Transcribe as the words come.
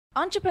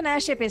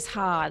Entrepreneurship is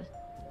hard,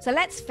 so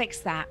let's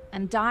fix that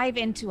and dive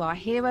into our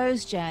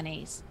heroes'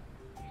 journeys.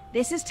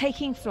 This is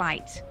Taking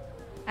Flight,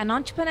 an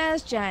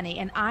entrepreneur's journey,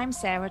 and I'm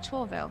Sarah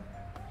Tourville.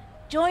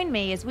 Join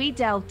me as we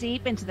delve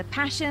deep into the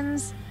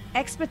passions,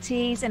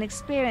 expertise, and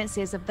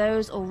experiences of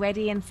those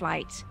already in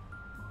flight.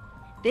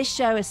 This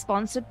show is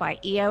sponsored by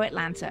EO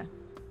Atlanta.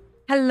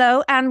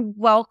 Hello and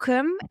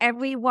welcome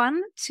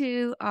everyone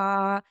to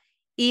our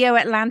EO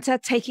Atlanta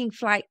Taking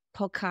Flight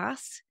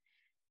podcast.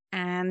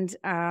 And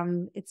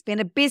it's been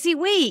a busy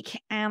week,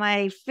 and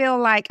I feel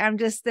like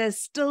there's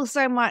still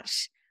so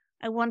much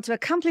I want to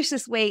accomplish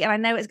this week, and I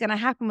know it's going to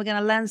happen. We're going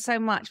to learn so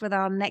much with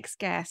our next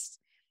guest,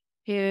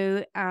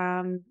 who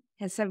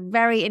has a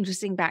very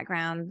interesting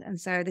background. And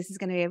so this is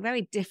going to be a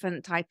very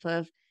different type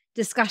of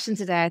discussion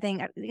today. I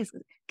think it's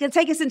going to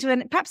take us into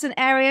perhaps an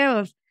area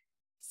of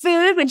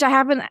food, which I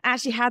haven't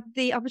actually had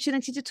the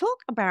opportunity to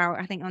talk about,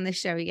 I think, on this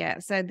show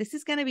yet. So this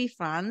is going to be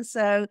fun.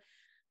 So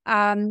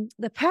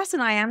the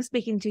person I am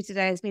speaking to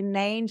today has been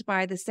named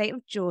by the state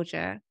of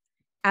Georgia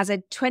as a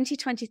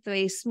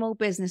 2023 small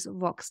business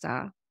rock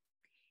star.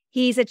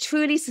 He's a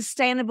truly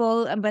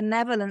sustainable and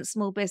benevolent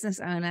small business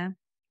owner.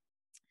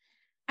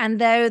 And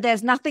though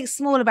there's nothing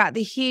small about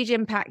the huge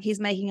impact he's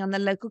making on the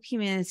local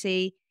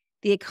community,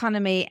 the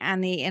economy,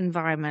 and the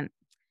environment.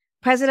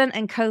 President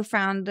and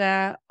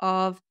co-founder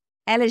of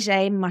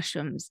Ellijay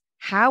Mushrooms,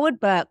 Howard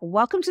Berk.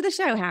 Welcome to the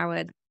show,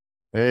 Howard.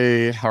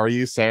 Hey, how are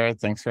you, Sarah?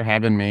 Thanks for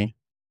having me.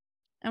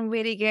 I'm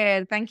really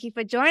good. Thank you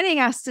for joining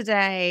us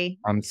today.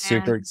 I'm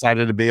super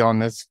excited to be on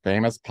this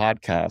famous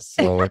podcast.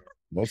 So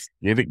let's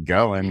get it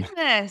going.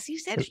 Famous. You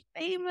said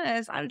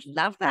famous. I would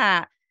love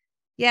that.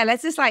 Yeah,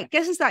 let's just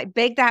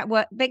big that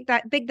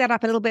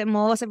up a little bit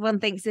more, so everyone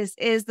thinks this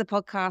is the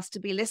podcast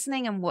to be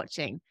listening and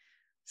watching.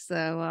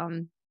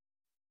 So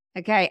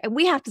okay, and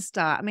we have to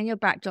start. I mean, your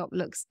backdrop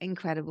looks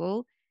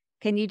incredible.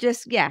 Can you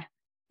just can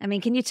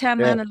you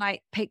turn around and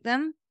pick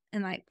them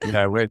and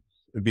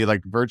It'd be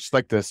like virtually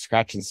like the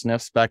scratch and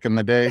sniffs back in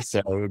the day. So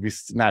it would be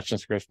snatch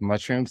and sniff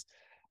mushrooms.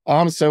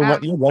 So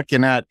what you're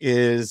looking at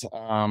is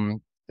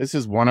this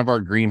is one of our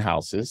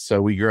greenhouses.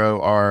 So we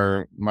grow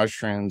our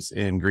mushrooms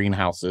in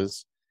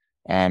greenhouses.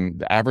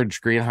 The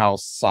average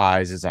greenhouse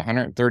size is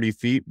 130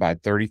 feet by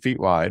 30 feet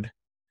wide.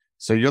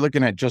 So you're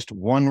looking at just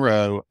one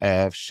row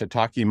of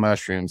shiitake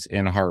mushrooms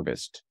in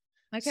harvest.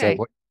 Okay. So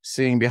what you're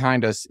seeing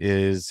behind us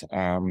is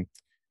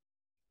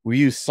we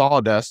use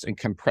sawdust and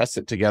compress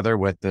it together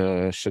with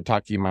the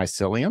shiitake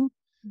mycelium,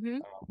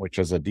 which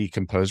is a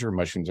decomposer.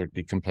 Mushrooms are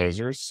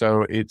decomposers.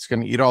 So it's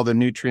going to eat all the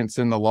nutrients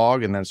in the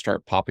log and then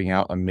start popping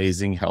out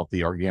amazing,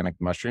 healthy, organic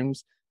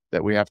mushrooms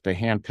that we have to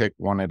hand pick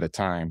one at a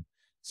time.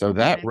 So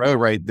that row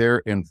right there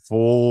in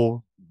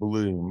full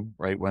bloom,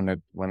 right, when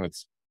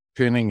it's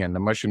pinning and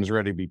the mushroom's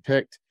ready to be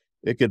picked,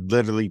 it could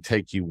literally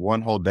take you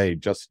one whole day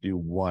just to do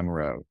one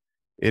row.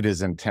 It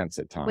is intense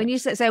at times. When you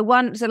say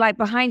like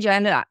behind you,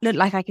 I look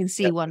like I can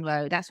see one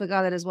row. That's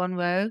regarded as one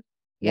row.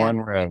 Yeah. One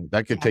row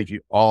that could take you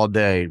all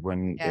day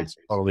when it's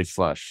totally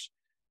flush.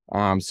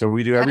 So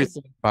we do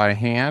everything by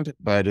hand,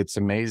 but it's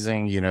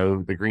amazing. You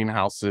know, the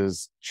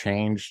greenhouses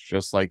change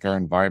just like our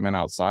environment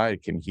outside.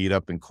 It can heat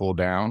up and cool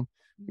down.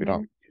 We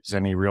don't use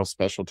any real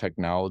special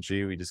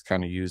technology. We just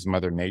kind of use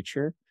Mother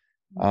Nature.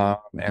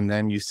 And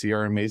then you see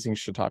our amazing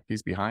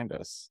shiitakes behind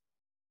us.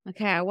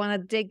 Okay, I want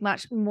to dig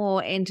much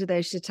more into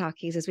those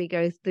shiitakes as we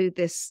go through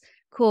this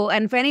call.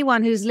 And for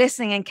anyone who's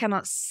listening and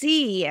cannot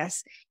see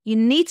us, you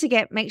need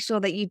to make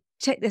sure that you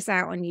check this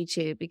out on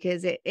YouTube,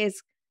 because it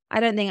is, I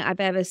don't think I've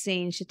ever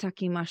seen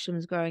shiitake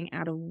mushrooms growing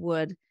out of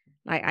wood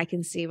like I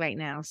can see right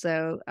now.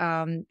 So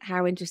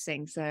how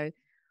interesting. So,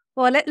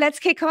 well, let's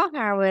kick off,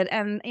 Howard.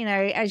 And,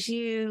 as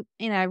you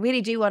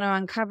really do want to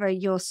uncover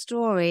your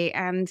story,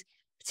 and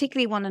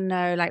particularly want to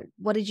know,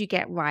 what did you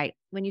get right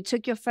when you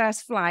took your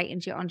first flight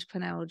into your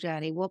entrepreneurial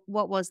journey? What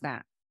was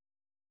that?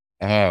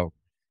 Oh,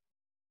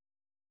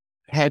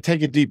 I had to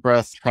take a deep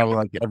breath, probably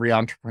like every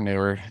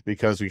entrepreneur,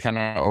 because we kind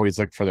of always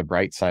look for the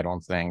bright side on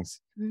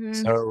things.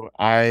 So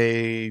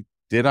I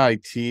did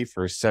IT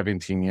for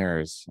 17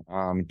 years.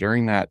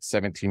 During that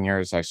 17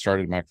 years, I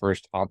started my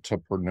first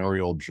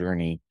entrepreneurial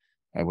journey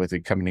with a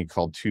company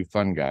called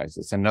Fungal.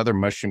 It's another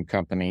mushroom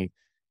company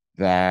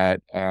that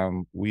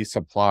we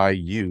supply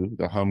you,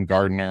 the home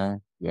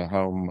gardener, the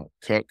home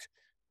cook,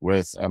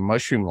 with a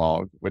mushroom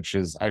log, which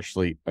is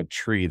actually a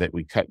tree that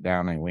we cut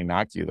down and we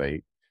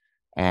inoculate.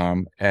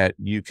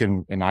 You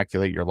can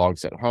inoculate your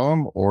logs at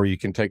home, or you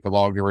can take a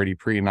log already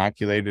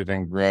pre-inoculated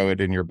and grow it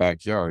in your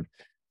backyard.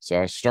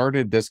 So I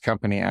started this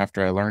company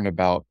after I learned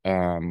about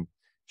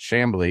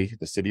Chamblee,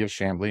 the city of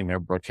Chamblee near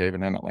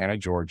Brookhaven in Atlanta,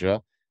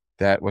 Georgia,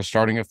 that was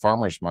starting a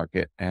farmer's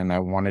market. And I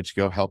wanted to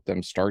go help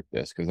them start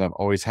this because I've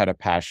always had a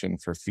passion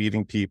for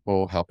feeding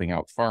people, helping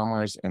out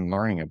farmers, and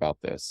learning about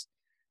this.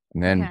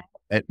 And then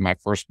my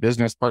first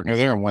business partner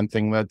there, and one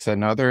thing led to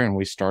another, and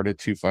we started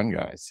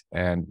Fungal.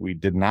 And we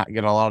did not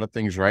get a lot of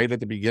things right at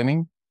the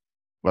beginning,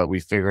 but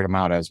we figured them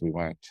out as we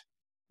went.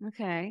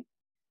 Okay.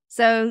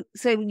 So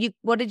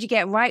what did you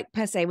get right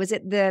per se? Was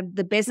it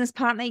the business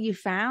partner you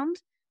found?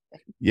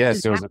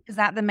 Yes. Is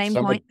that the main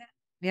point?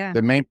 Yeah.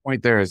 the main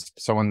point there is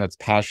someone that's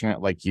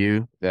passionate like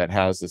you, that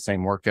has the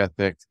same work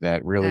ethic,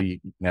 that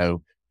really,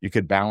 you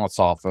could balance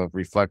off of,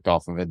 reflect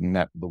off of it, and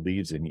that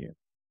believes in you.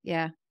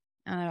 Yeah.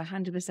 I know,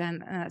 100%.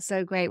 And that's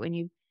so great when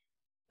you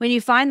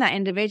find that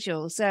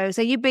individual. So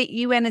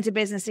you went into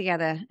business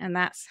together, and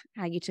that's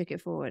how you took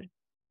it forward.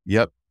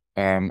 Yep.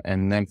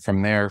 And then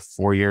from there,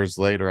 4 years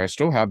later, I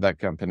still have that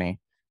company,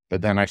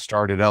 but then I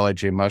started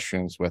Ellijay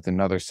Mushrooms with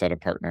another set of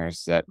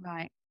partners that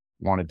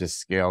wanted to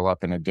scale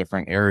up in a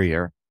different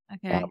area,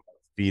 Okay.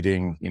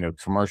 feeding,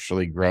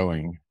 commercially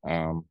growing.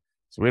 So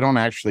we don't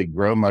actually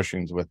grow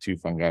mushrooms with two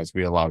fungi.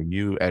 We allow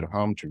you at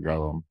home to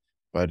grow them.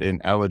 But in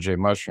Ellijay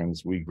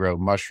Mushrooms, we grow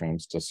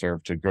mushrooms to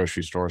serve to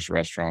grocery stores,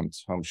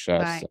 restaurants, home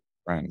chefs,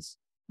 friends.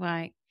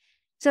 Right.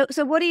 So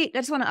I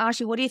just want to ask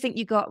you, what do you think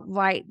you got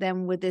right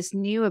then with this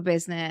newer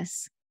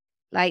business?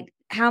 Like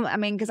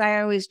because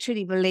I always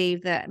truly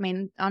believe that,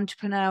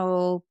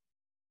 entrepreneurial,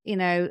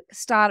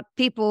 start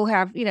people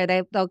have,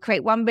 they'll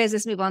create one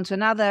business, move on to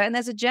another, and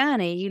there's a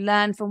journey. You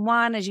learn from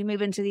one as you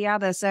move into the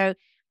other. So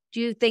do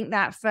you think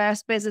that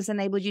first business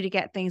enabled you to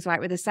get things right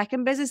with the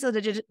second business, or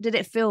did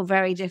it feel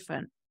very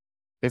different?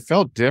 It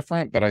felt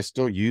different, but I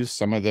still use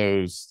some of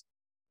those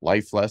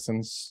life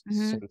lessons,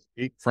 so to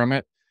speak, from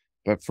it.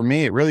 But for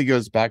me, it really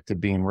goes back to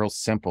being real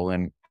simple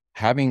and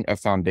having a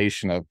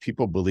foundation of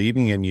people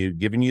believing in you,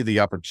 giving you the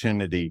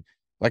opportunity.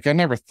 Like I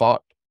never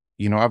thought,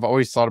 I've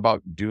always thought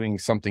about doing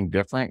something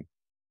different,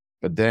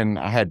 but then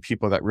I had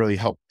people that really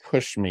helped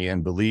push me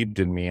and believed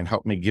in me and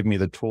helped me, give me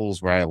the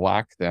tools where I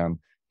lack them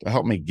to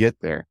help me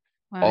get there.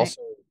 Right.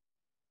 Also,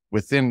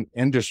 within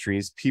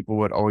industries, people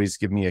would always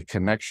give me a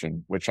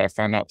connection, which I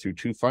found out through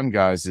two fun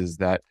guys, is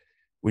that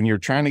when you're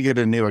trying to get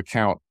a new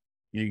account,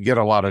 you get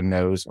a lot of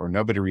no's or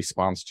nobody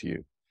responds to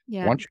you.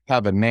 Yeah. Once you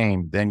have a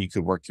name, then you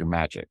could work your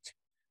magic.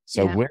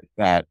 So with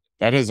that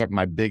is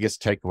my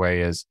biggest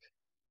takeaway is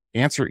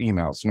answer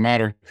emails, no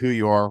matter who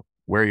you are,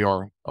 where you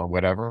are, or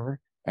whatever.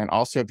 And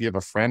also, if you have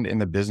a friend in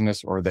the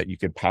business or that you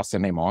could pass the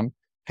name on,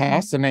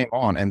 pass the name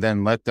on, and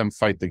then let them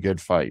fight the good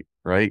fight,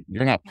 right?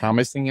 You're not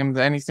promising them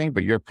anything,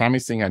 but you're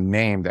promising a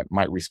name that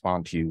might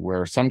respond to you,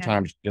 where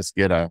sometimes you just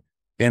get a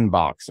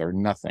inbox or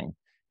nothing.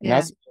 And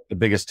that's the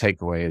biggest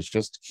takeaway, is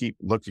just keep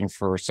looking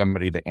for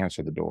somebody to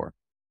answer the door.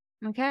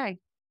 Okay.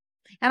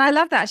 And I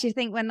love that. Actually, I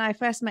think when I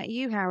first met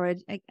you,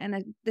 Howard,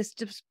 and this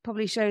just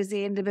probably shows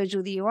the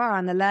individual that you are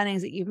and the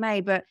learnings that you've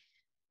made, but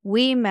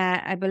we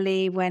met, I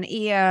believe, when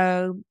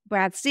EO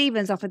Brad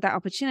Stevens offered that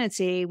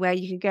opportunity where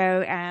you could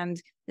go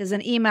and there's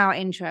an email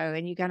intro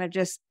and you kind of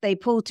they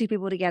pull two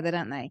people together,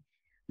 don't they?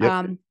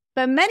 Yep.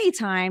 But many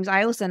times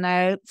I also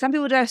know some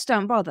people just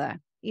don't bother.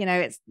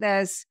 It's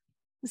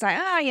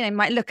like, you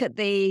might look at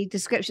the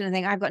description and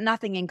think, I've got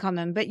nothing in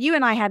common. But you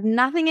and I had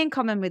nothing in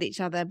common with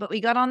each other, but we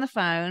got on the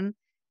phone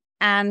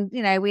and,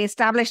 we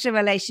established a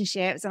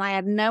relationships, and I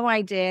had no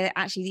idea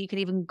actually that you could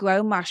even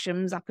grow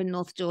mushrooms up in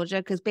North Georgia,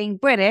 because being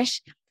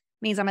British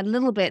means I'm a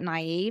little bit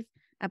naive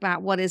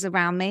about what is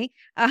around me.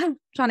 I'm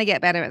trying to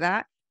get better at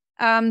that.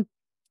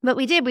 But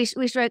we did, we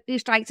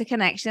striked a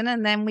connection,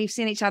 and then we've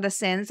seen each other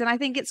since. And I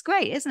think it's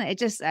great, isn't it? It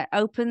just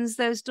opens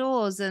those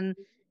doors, and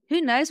who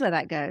knows where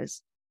that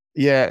goes.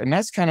 Yeah. And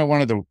that's kind of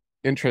one of the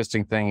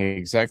interesting things.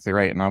 Exactly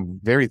right. And I'm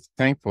very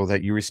thankful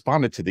that you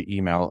responded to the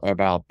email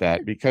about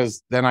that,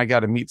 because then I got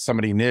to meet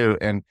somebody new.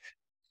 And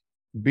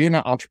being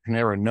an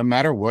entrepreneur, no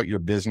matter what your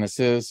business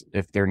is,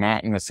 if they're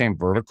not in the same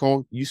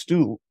vertical, you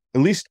still,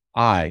 at least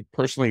I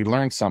personally,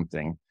 learn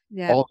something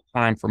all the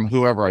time from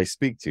whoever I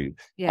speak to.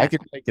 I can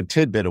take a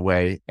tidbit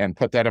away and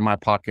put that in my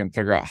pocket and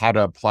figure out how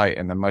to apply it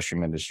in the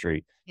mushroom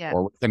industry,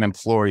 or with an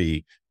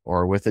employee,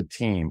 or with a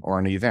team, or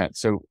an event.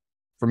 So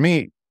for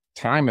me,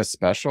 time is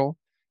special,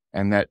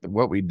 and that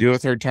what we do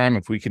with our time,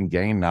 if we can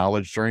gain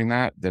knowledge during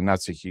that, then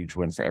that's a huge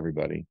win for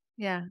everybody.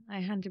 Yeah,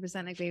 I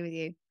 100% agree with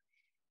you.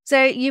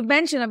 So you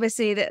mentioned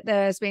obviously that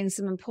there's been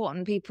some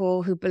important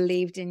people who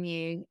believed in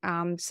you.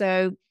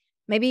 So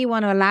maybe you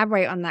want to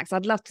elaborate on that, because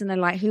I'd love to know,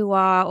 like, who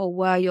are or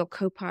were your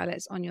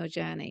co-pilots on your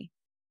journey?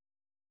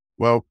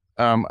 Well,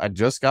 I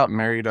just got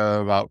married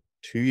about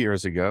 2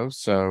 years ago.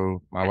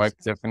 So my wife,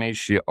 Tiffany,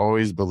 she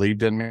always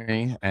believed in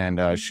me,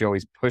 and she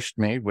always pushed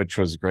me, which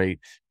was great.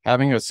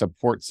 Having a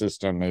support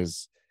system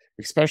is,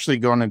 especially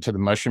going into the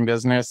mushroom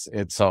business,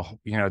 it's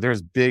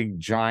there's big,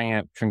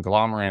 giant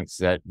conglomerates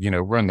that,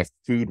 run the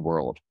food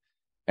world.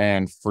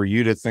 And for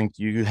you to think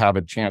you have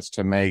a chance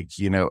to make,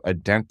 a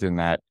dent in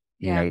that,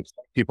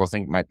 people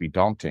think might be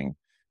daunting,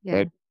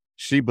 but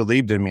she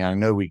believed in me. I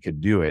know we could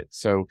do it.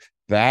 So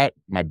that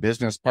my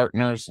business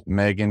partners,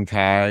 Megan,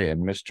 Kai,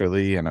 and Mr.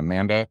 Lee and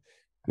Amanda,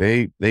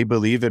 they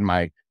believe in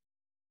my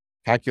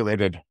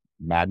calculated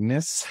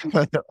madness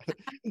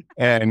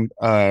and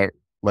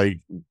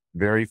like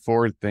very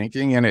forward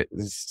thinking. And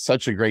it's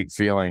such a great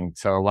feeling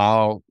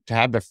to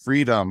have the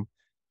freedom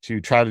to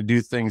try to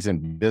do things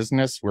in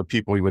business where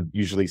people would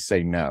usually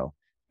say no.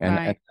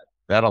 And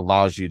that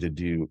allows you to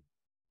do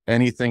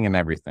anything and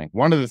everything.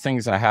 One of the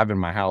things I have in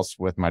my house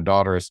with my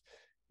daughters,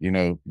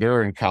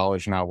 they're in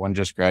college now. One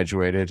just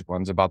graduated,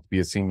 one's about to be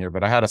a senior,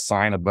 but I had a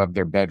sign above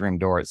their bedroom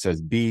door. It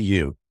says, "Be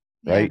you,"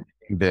 right?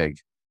 big,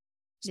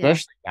 Yeah.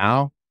 especially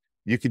now.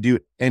 You could do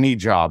any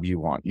job you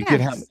want. You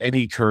could have Yes.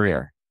 any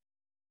career.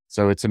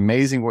 So it's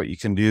amazing what you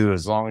can do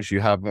as long as you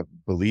have a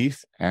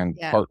belief and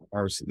Yeah.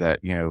 partners that,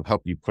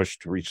 help you push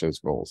to reach those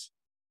goals.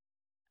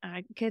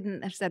 I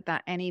couldn't have said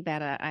that any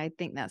better. I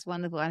think that's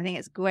wonderful. I think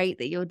it's great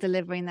that you're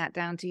delivering that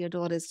down to your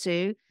daughters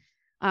too.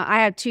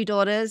 I have two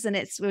daughters, and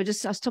I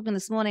was talking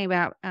this morning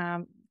about,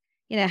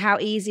 how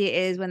easy it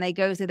is when they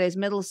go through those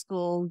middle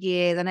school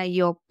years. I know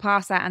you're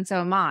past that, and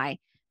so am I.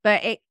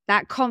 But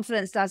that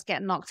confidence does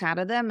get knocked out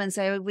of them, and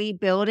so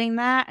rebuilding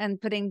that and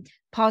putting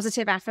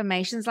positive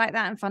affirmations like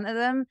that in front of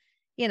them,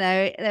 and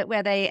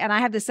I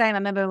have the same. I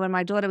remember when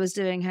my daughter was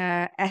doing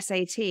her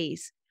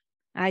SATs,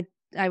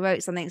 I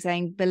wrote something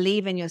saying,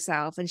 "Believe in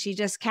yourself," and she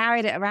just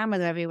carried it around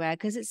with her everywhere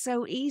because it's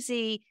so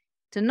easy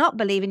to not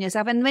believe in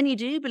yourself. And when you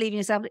do believe in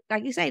yourself,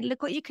 like you say,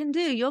 look what you can do.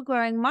 You're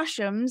growing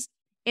mushrooms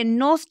in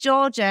North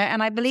Georgia,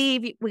 and I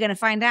believe we're going to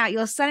find out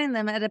you're selling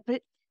them at a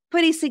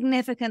pretty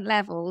significant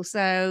level.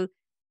 So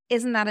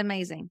isn't that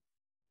amazing?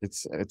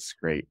 It's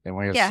great. And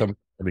we have Yeah, so much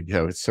to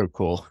go. It's so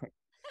cool.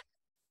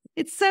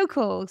 it's so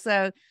cool.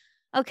 So,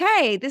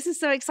 okay, this is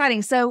so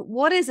exciting. So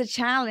what is a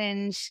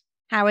challenge,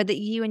 Howard, that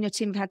you and your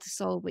team have had to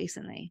solve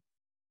recently?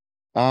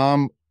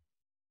 Um,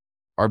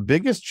 our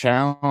biggest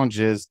challenge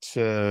is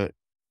to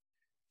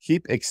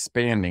keep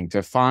expanding,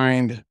 to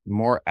find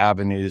more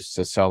avenues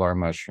to sell our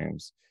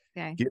mushrooms.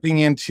 Okay. Getting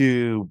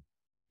into,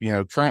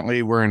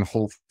 currently we're in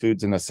Whole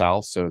Foods in the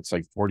South. So it's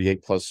like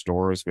 48 plus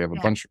stores. We have a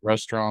Yeah. bunch of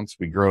restaurants.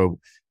 We grow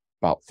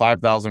about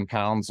 5,000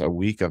 pounds a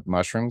week of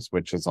mushrooms,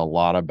 which is a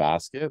lot of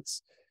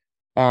baskets.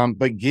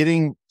 But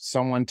getting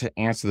someone to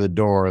answer the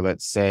door,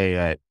 let's say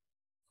at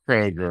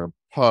Kroger,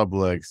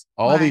 Publix,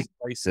 all Right. these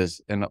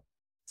places. And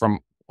from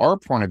our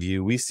point of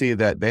view, we see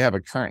that they have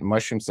a current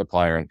mushroom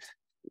supplier,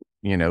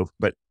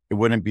 but it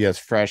wouldn't be as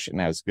fresh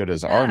and as good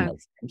as our No.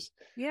 mushrooms.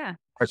 Yeah.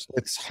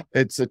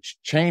 It's a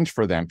change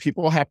for them.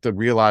 People have to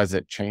realize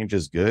that change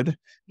is good.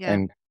 Yeah.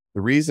 And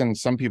the reason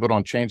some people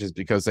don't change is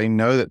because they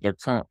know that their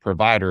current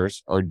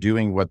providers are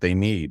doing what they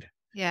need.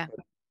 Yeah.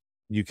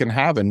 You can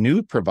have a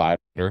new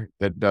provider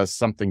that does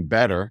something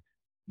better,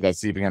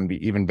 that's even going to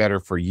be even better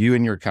for you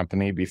and your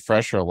company, be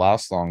fresher,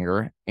 last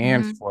longer,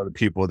 and for the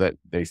people that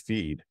they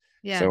feed.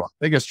 Yeah. So our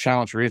biggest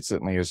challenge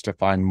recently is to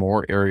find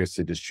more areas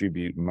to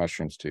distribute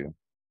mushrooms to.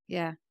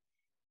 Yeah.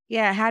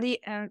 Yeah. How do you,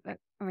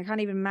 I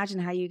can't even imagine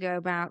how you go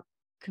about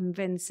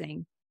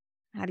convincing.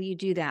 How do you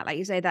do that? Like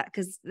you say that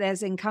because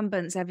there's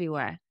incumbents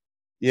everywhere.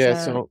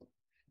 Yeah. So,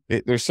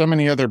 So there's so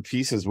many other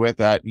pieces with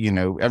that.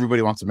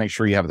 Everybody wants to make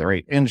sure you have the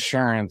right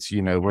insurance.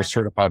 We're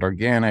certified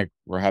organic.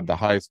 We have the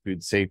highest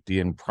food safety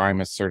and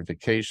Primus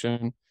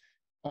certification.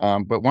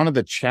 But one of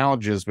the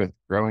challenges with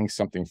growing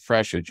something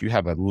fresh is you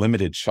have a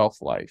limited shelf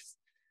life.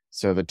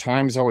 So the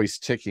time's always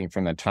ticking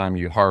from the time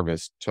you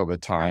harvest till the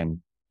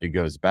time it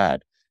goes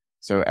bad.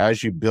 So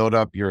as you build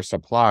up your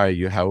supply,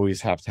 you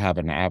always have to have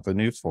an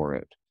avenue for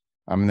it.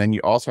 And then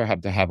you also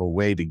have to have a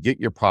way to get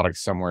your product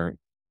somewhere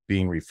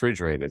being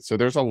refrigerated. So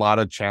there's a lot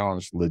of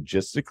challenge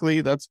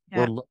logistically that's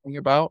we're learning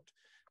about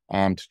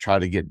to try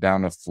to get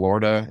down to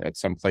Florida at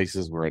some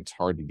places where it's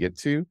hard to get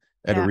to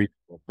at a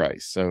reasonable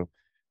price. So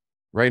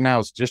right now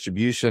it's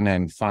distribution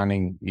and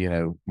finding,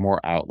 more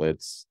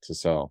outlets to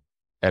sell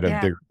at a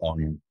bigger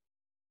volume.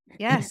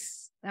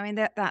 Yes. I mean,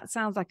 that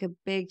sounds like a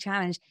big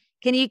challenge.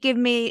 Can you give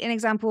me an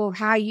example of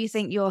how you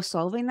think you're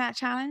solving that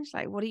challenge?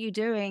 Like, what are you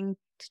doing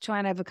to try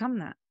and overcome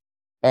that?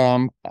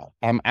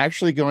 I'm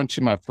actually going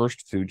to my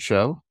first food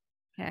show.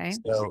 Okay.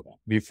 So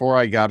before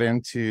I got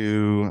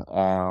into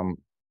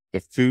the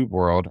food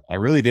world, I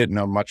really didn't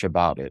know much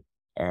about it.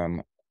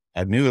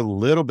 I knew a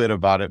little bit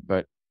about it,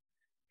 but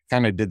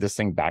kind of did this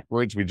thing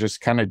backwards. We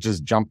just kind of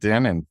just jumped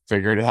in and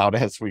figured it out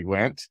as we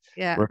went.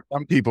 Yeah. Where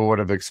some people would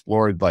have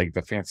explored like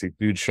the Fancy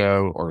Food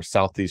Show or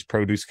Southeast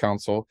Produce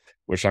Council,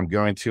 which I'm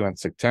going to in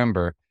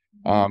September,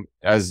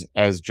 as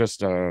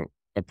just a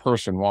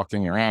person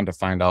walking around to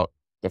find out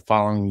the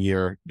following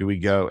year, do we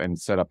go and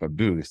set up a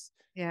booth?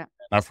 Yeah.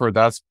 And I've heard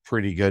that's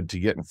pretty good to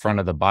get in front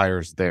of the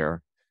buyers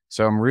there.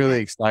 So I'm really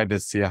excited to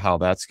see how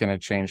that's going to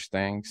change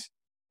things.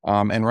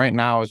 And right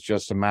now it's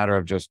just a matter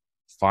of just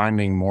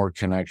finding more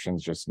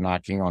connections, just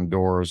knocking on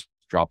doors,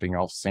 dropping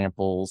off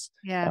samples.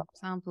 Yeah.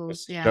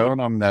 Samples. Yeah. Showing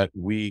them that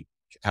we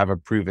have a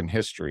proven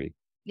history.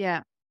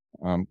 Yeah.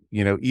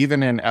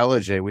 Even in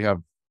Ellijay, we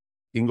have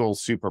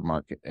Ingles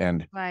Supermarket,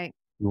 and Right.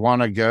 we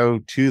want to go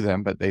to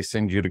them, but they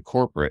send you to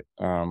corporate.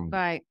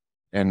 Right.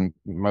 And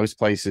most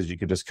places you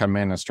could just come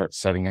in and start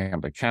setting up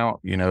an account,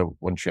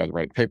 once you have the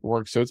right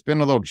paperwork. So it's been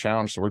a little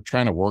challenge. So we're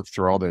trying to work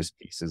through all those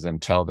pieces and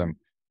tell them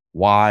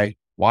why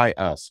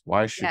us?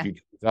 Why should you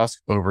choose us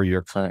over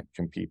your current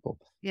people?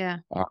 Yeah.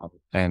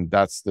 And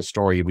that's the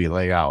story we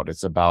lay out.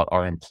 It's about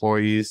our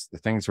employees, the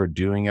things we're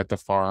doing at the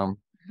farm.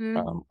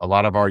 A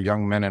lot of our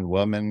young men and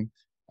women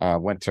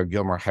went to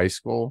Gilmer High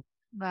School.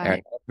 Right.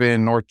 And up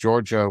in North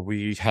Georgia,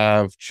 we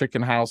have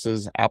chicken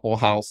houses, apple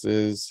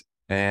houses,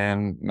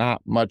 and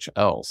not much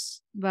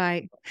else.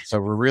 Right. So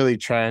we're really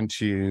trying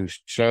to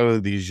show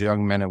these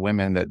young men and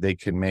women that they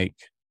can make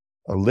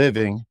a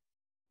living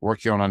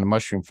working on a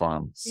mushroom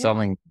farm,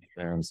 selling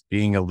mushrooms,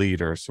 being a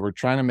leader. So we're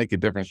trying to make a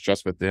difference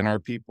just within our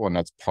people. And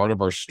that's part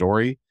of our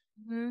story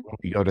when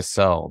we go to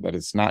sell, that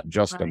it's not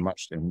just a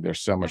mushroom. There's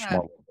so much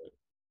more.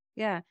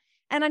 Yeah.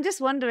 And I'm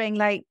just wondering,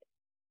 like,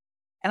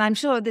 and I'm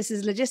sure this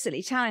is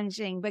logistically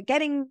challenging, but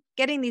getting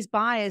these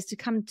buyers to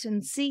come to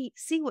and see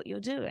what you're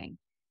doing.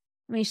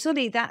 I mean,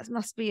 surely that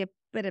must be a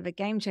bit of a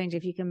game changer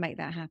if you can make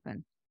that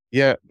happen.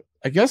 Yeah,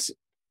 I guess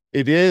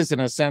it is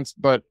in a sense,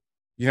 but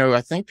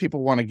I think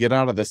people want to get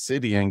out of the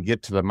city and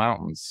get to the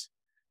mountains,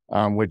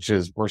 which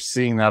is, we're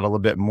seeing that a little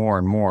bit more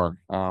and more.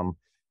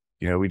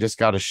 We just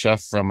got a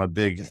chef from a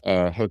big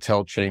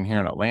hotel chain here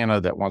in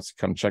Atlanta that wants to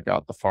come check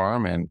out the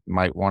farm and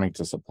might wanting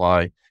to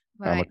supply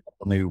a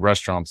couple new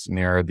restaurants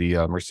near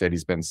the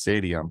Mercedes-Benz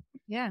Stadium.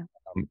 Yeah.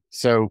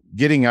 So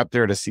getting up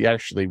there to see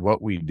actually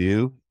what we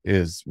do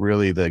is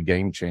really the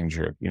game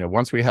changer.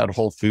 Once we had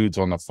Whole Foods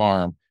on the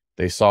farm,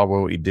 they saw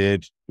what we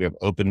did. We have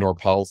open door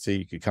policy.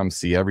 You could come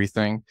see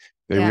everything.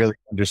 They really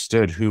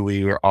understood who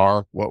we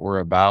are, what we're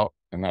about.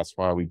 And that's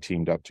why we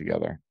teamed up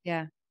together.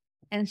 Yeah.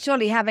 And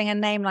surely having a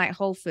name like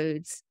Whole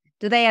Foods,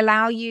 do they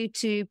allow you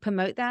to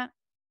promote that?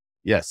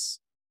 Yes.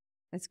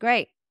 That's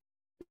great.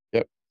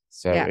 Yep.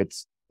 So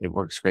it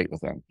works great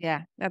with them.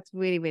 Yeah. That's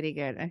really, really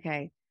good.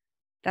 Okay.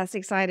 That's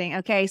exciting.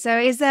 Okay. So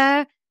is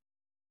there,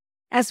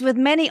 as with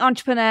many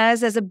entrepreneurs,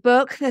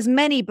 there's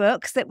many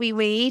books that we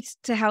read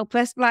to help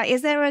us. Like,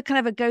 is there a kind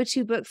of a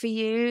go-to book for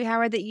you,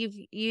 Howard, that you've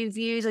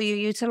used or you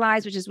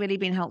utilize, which has really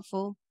been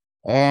helpful?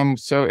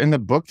 So in the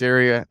book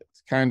area,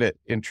 it's kind of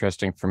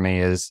interesting for me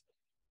is,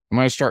 I'm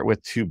going to start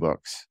with 2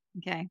 books.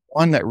 Okay.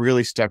 One that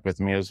really stuck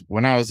with me is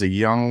when I was a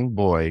young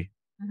boy,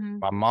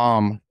 my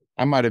mom,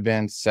 I might have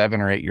been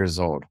 7 or 8 years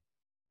old.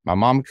 My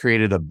mom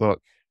created a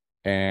book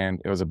and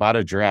it was about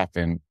a giraffe,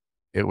 and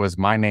it was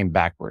my name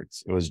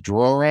backwards. It was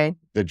Drore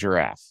the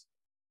giraffe.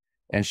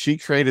 And she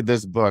created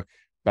this book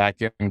back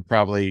in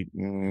probably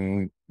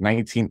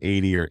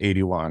 1980 or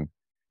 81.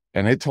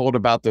 And it told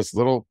about this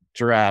little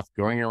giraffe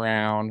going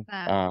around,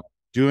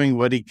 doing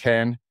what he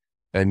can,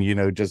 and,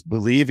 just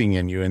believing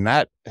in you. And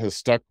that has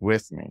stuck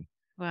with me.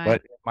 Right.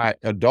 But in my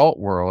adult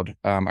world,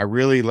 I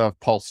really love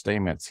Paul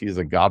Stamets. He's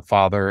a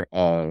godfather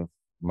of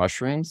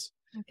mushrooms.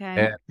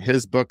 Okay. And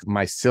his book,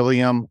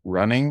 Mycelium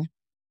Running.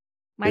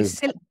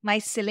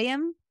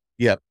 Mycelium?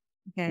 Yep.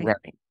 Okay.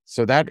 Running.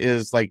 So that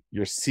is like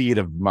your seed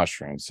of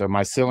mushrooms. So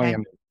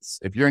mycelium,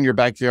 if you're in your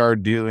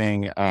backyard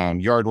doing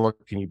yard work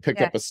and you pick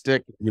up a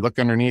stick, you look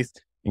underneath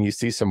and you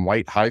see some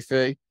white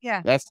hyphae,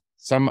 that's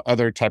some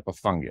other type of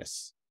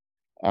fungus.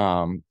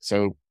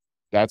 So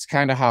that's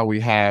kind of how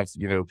we have,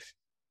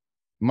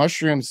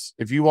 mushrooms.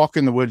 If you walk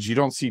in the woods, you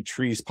don't see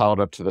trees piled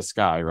up to the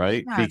sky,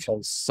 right? Yeah.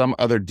 Because some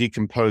other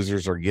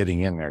decomposers are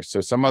getting in there.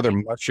 So some other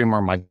mushroom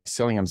or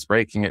mycelium's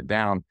breaking it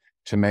down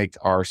to make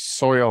our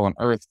soil and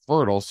earth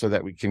fertile so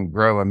that we can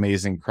grow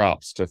amazing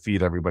crops to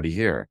feed everybody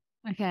here.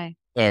 Okay.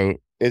 So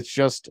it's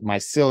just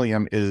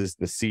mycelium is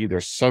the seed.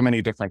 There's so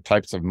many different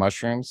types of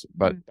mushrooms,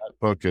 but that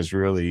book is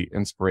really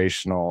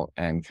inspirational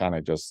and kind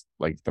of just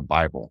like the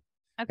Bible.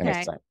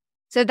 Okay.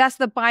 So that's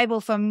the Bible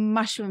for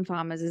mushroom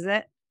farmers, is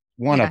it?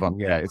 One of them.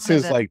 Yeah. It's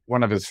like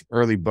one of his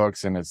early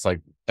books, and it's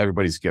like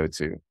everybody's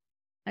go-to.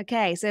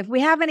 Okay. So if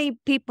we have any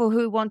people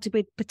who want to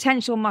be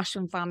potential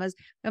mushroom farmers,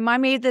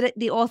 remind me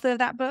the author of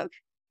that book?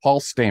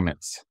 Paul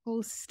Stamets.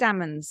 Paul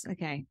Stamets.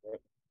 Okay.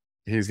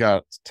 He's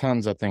got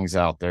tons of things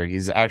out there.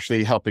 He's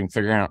actually helping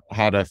figure out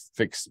how to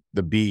fix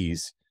the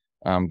bees.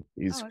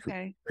 He's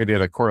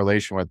created a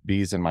correlation with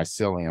bees and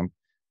mycelium,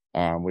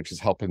 which is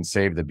helping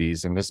save the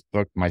bees. And this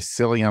book,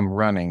 Mycelium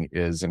Running,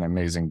 is an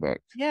amazing book.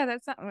 Yeah,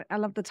 I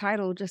love the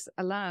title just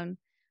alone.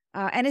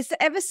 And it's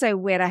ever so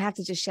weird. I have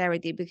to just share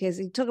with you because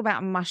you talk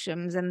about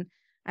mushrooms, and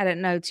I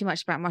don't know too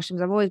much about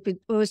mushrooms. I've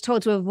always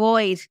told to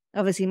avoid,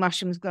 obviously,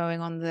 mushrooms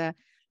growing on the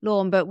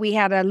lawn. But we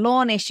had a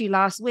lawn issue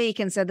last week,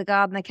 and so the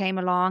gardener came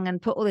along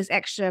and put all this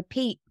extra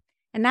peat,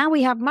 and now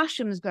we have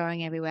mushrooms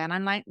growing everywhere. And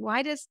I'm like,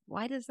 why does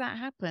that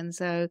happen?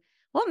 So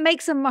what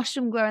makes a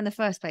mushroom grow in the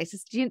first place?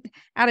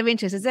 Out of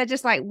interest, is there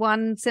just like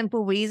one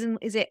simple reason?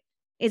 Is it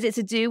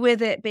to do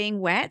with it being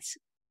wet?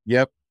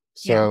 Yep.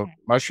 So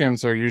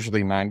mushrooms are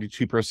usually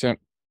 92%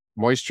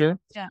 moisture.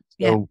 Yeah.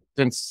 So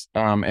since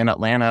in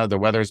Atlanta, the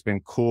weather's been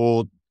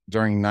cool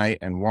during night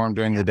and warm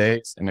during the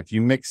days. And if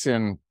you mix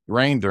in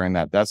rain during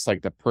that, that's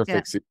like the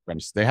perfect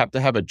sequence. They have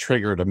to have a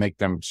trigger to make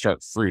them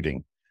start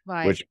fruiting,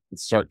 which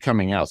start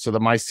coming out. So the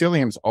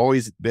mycelium's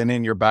always been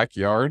in your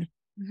backyard.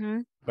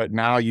 But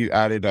now you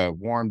added a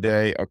warm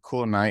day, a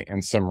cool night,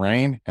 and some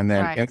rain, and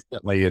then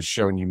instantly it's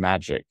showing you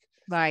magic.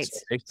 Right. So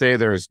they say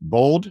there's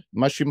bold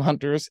mushroom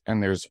hunters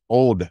and there's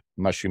old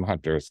mushroom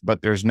hunters,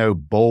 but there's no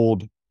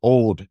bold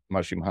old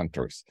mushroom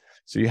hunters.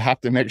 So you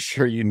have to make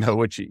sure you know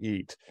what you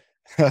eat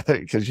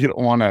because you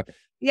don't want to.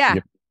 Yeah.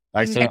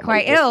 Get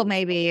quite ill,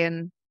 maybe.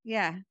 And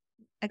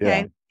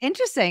okay.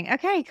 Interesting.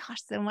 Okay.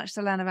 Gosh, so much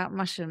to learn about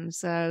mushrooms.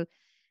 So.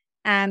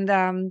 And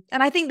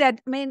I think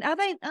that, I mean,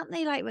 aren't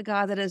they like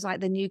regarded as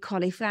like the new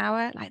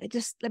cauliflower? Like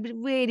they're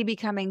really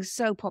becoming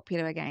so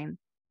popular again.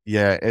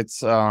 Yeah,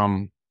 it's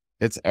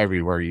it's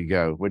everywhere you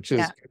go, which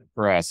is good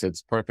for us.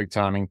 It's perfect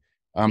timing.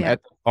 Yeah.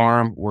 At the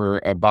farm, we're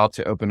about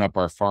to open up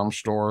our farm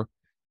store,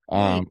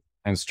 Great.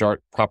 and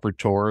start proper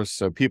tours.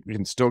 So people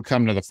can still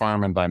come to the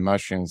farm and buy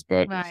mushrooms,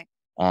 but Right.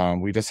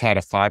 we just had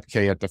a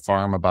 5K at the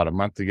farm about a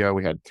month ago.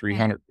 We had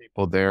 300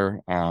 people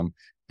there.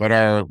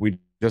 But we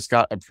just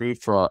got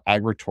approved for our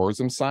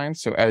agritourism sign.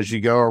 So as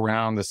you go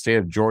around the state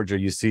of Georgia,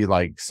 you see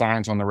like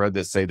signs on the road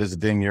that say this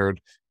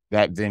vineyard,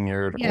 that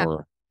vineyard,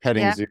 or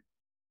petting zoo.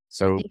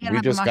 So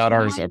we just got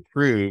ours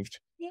approved.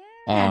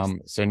 Yes.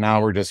 So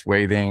now we're just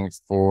waiting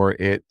for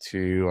it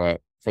to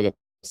for the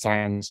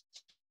signs.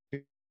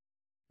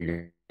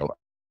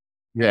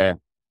 Yeah.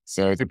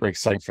 So super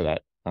exciting for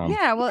that.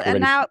 Yeah. Well, and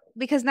now it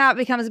becomes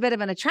a bit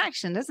of an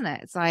attraction, doesn't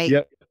it? It's like,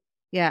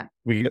 yeah.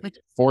 We get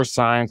 4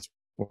 signs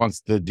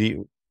once the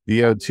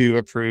DO2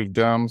 approved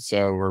them.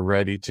 So we're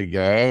ready to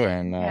go,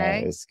 and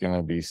it's going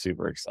to be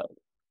super exciting.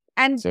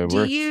 And so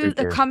do you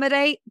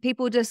accommodate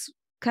people just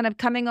kind of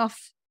coming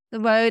off the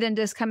road and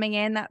just coming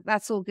in?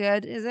 That's all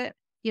good, is it?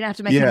 You don't have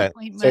to make an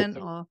appointment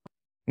or?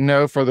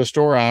 No, for the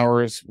store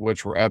hours,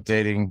 which we're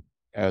updating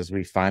as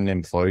we find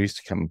employees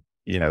to come,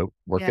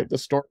 work at the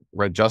store,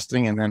 we're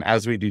adjusting. And then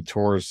as we do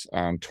tours,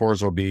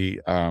 tours will be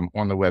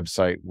on the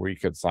website where you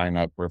could sign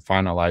up. We're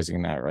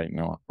finalizing that right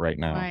now.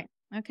 Right.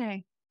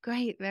 Okay.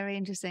 Great. Very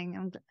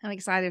interesting. I'm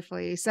excited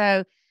for you.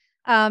 So,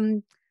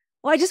 well,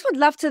 I just would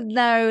love to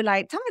know,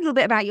 like, tell me a little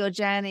bit about your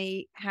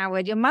journey,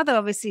 Howard. Your mother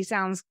obviously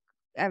sounds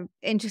an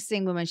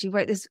interesting woman. She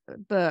wrote this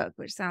book,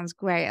 which sounds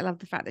great. I love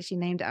the fact that she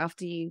named it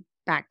after you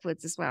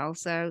backwards as well.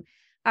 So,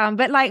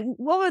 but like,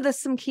 what were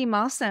some key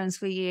milestones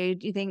for you,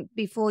 do you think,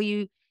 before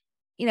you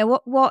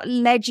what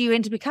led you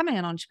into becoming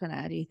an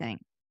entrepreneur, do you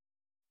think?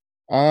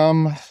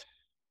 I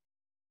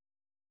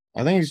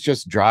think it's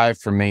just drive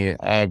for me.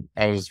 I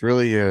was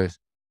really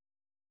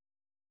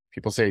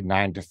people say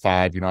 9 to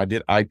 5. I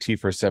did IT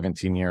for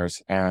 17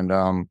 years, and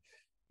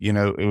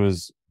it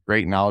was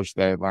great knowledge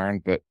that I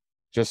learned, but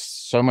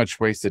just so much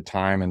wasted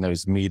time in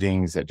those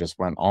meetings that just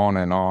went on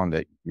and on,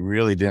 that you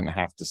really didn't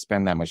have to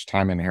spend that much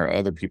time in here.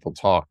 Other people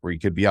talk where you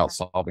could be out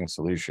solving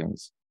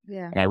solutions.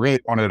 Yeah. And I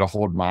really wanted to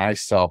hold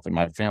myself and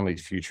my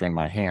family's future in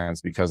my hands,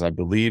 because I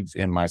believed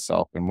in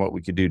myself and what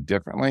we could do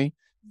differently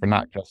for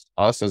not just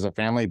us as a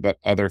family, but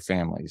other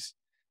families.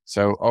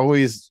 So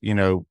always,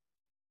 my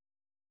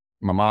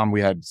mom,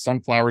 we had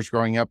sunflowers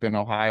growing up in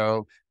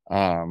Ohio,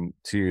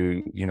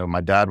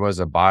 my dad was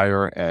a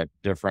buyer at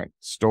different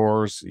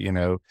stores,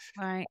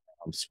 right.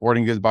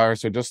 Sporting goods buyer.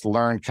 So just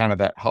learned kind of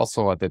that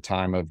hustle at the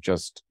time of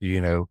just,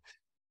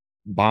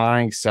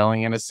 buying,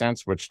 selling in a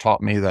sense, which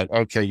taught me that,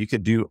 okay, you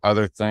could do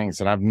other things.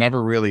 And I've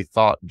never really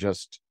thought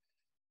just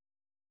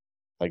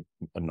like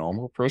a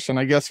normal person,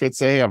 I guess would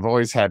say. I've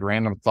always had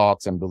random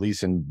thoughts and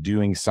beliefs in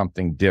doing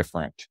something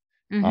different.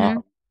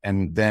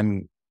 And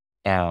then,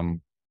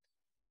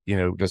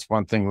 just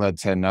one thing led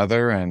to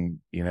another, and,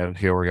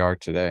 here we are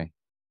today.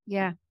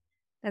 Yeah,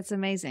 that's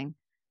amazing.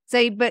 So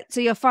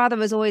your father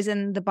was always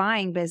in the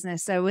buying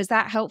business. So was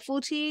that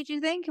helpful to you, do you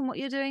think, in what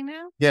you're doing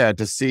now? Yeah,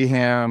 to see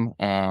him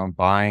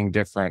buying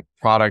different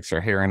products,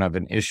 or hearing of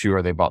an issue,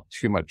 or they bought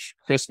too much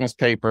Christmas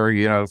paper,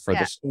 for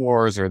the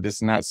stores, or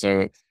this and that.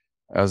 So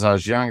as I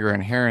was younger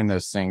and hearing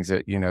those things,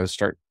 that,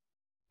 start,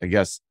 I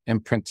guess,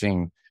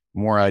 imprinting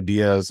more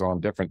ideas on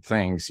different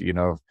things,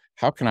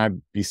 how can I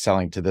be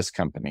selling to this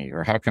company,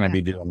 or how can I be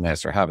doing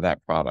this, or have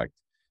that product?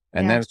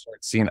 And then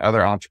start seeing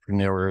other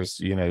entrepreneurs,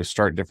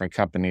 start different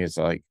companies.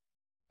 Like,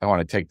 I want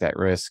to take that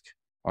risk.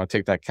 I want to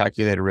take that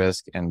calculated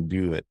risk and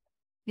do it.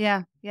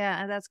 Yeah.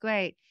 Yeah. That's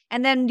great.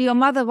 And then your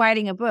mother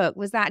writing a book,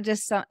 was that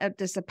just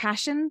a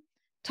passion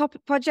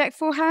topic project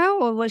for her,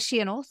 or was she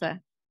an author?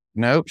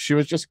 Nope. She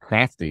was just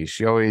crafty.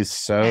 She always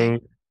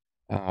sewed,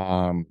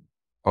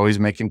 always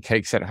making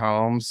cakes at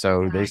home.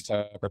 So those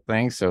type of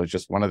things. So it's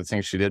just one of the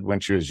things she did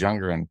when she was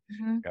younger, and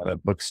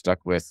that book stuck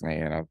with me.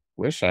 And I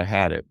wish I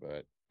had it,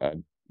 but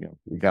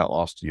we got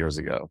lost years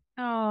ago.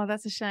 Oh,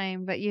 that's a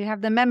shame. But you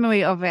have the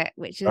memory of it,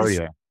 which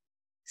is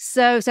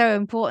so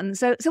important.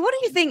 So what do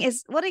you think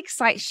what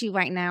excites you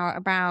right now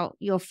about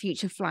your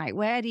future flight?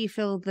 Where do you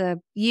feel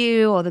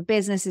you or the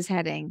business is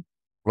heading?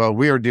 Well,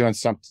 we are doing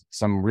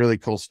some really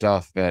cool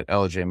stuff at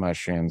Ellijay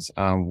Mushrooms.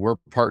 We're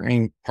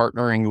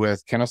partnering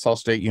with Kennesaw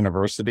State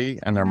University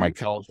and their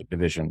mycology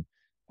division.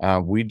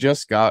 We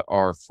just got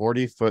our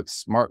 40-foot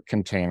smart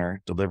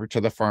container delivered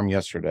to the farm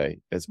yesterday.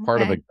 It's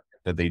part of a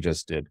that they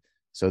just did.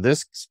 So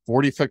this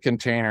 40-foot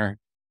container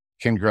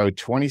can grow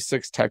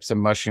 26 types of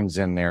mushrooms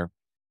in there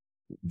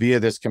via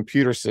this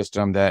computer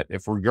system, that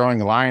if we're growing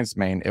lion's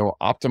mane, it will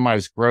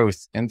optimize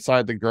growth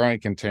inside the growing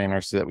container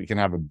so that we can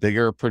have a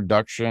bigger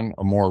production,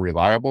 a more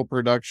reliable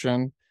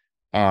production,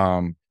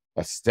 a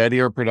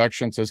steadier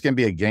production. So it's going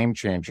to be a game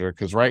changer,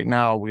 because right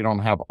now we don't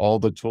have all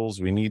the tools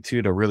we need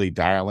to really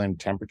dial in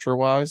temperature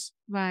wise.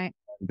 Right.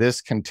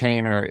 This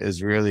container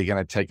is really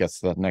going to take us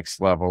to the next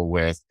level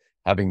with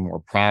having more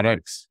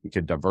products. We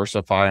could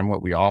diversify in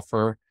what we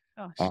offer.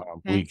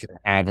 We can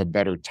have a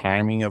better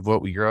timing of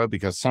what we grow,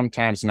 because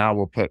sometimes now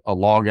we'll put a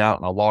log out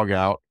and a log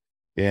out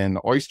in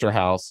the oyster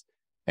house,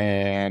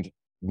 and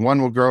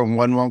one will grow and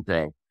one won't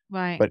grow.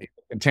 Right. But in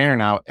the container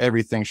now,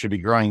 everything should be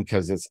growing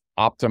because it's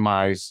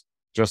optimized,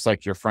 just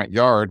like your front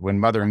yard. When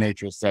Mother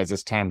Nature says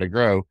it's time to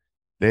grow,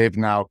 they've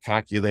now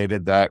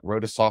calculated that,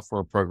 wrote a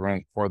software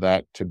program for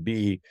that to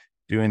be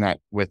doing that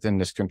within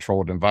this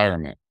controlled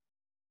environment.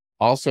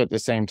 Also, at the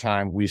same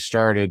time, we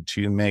started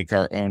to make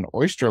our own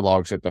oyster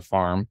logs at the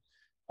farm.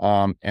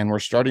 And we're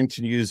starting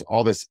to use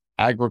all this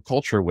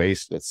agriculture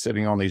waste that's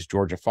sitting on these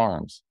Georgia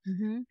farms,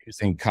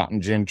 using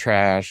cotton gin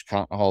trash,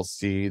 cotton hull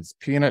seeds,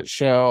 peanut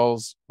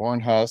shells, corn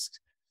husks.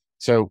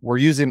 So we're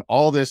using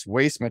all this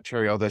waste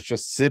material that's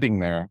just sitting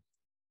there,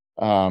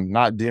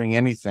 not doing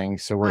anything.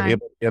 So we're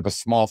able to give a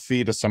small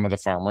fee to some of the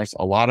farmers.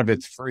 A lot of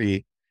it's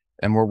free.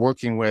 And we're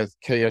working with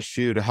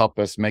KSU to help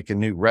us make a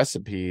new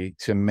recipe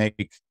to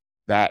make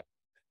that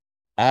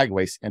ag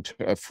waste into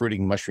a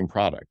fruiting mushroom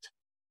product,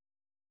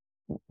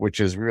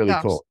 which is really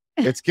cool.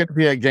 It's going to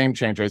be a game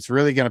changer. It's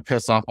really going to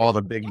piss off all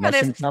the big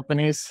mushroom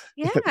companies.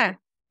 Yeah.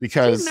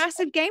 Because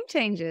massive game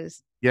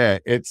changers. Yeah,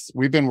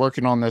 we've been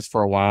working on this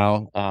for a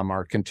while.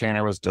 Our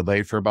container was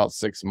delayed for about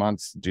 6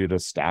 months due to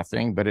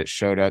staffing, but it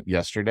showed up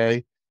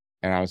yesterday.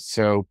 And I was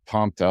so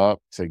pumped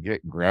up to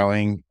get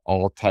growing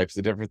all types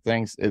of different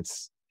things.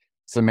 It's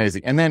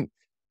amazing. And then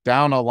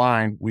down the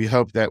line, we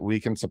hope that we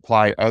can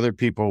supply other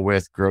people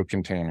with grow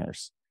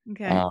containers.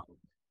 Okay.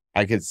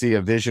 I could see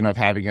a vision of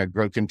having a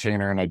grow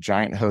container in a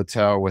giant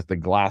hotel with the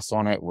glass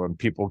on it when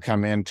people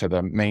come into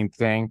the main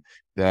thing.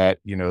 That,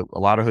 a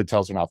lot of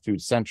hotels are now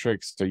food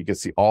centric. So you can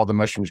see all the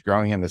mushrooms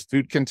growing in this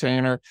food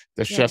container.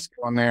 The chefs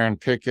go in there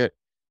and pick it.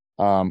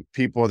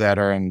 People that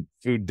are in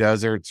food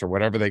deserts or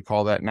whatever they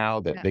call that now,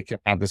 that they can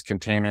have this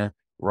container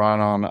run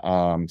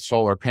on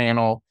solar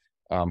panel,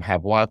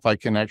 have Wi-Fi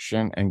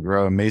connection, and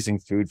grow amazing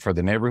food for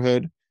the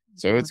neighborhood.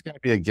 So it's going to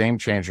be a game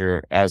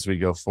changer as we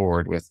go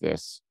forward with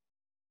this.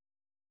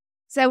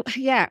 So,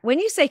 when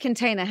you say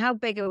container, how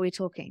big are we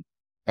talking?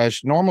 A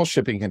normal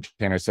shipping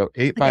container, so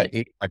 8 by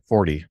 8 by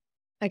 40.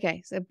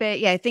 Okay, so big.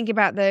 Yeah, think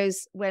about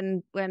those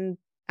when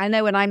I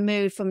know when I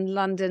moved from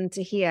London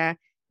to here,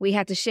 we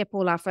had to ship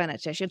all our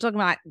furniture. So you're talking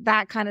about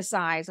that kind of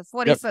size, a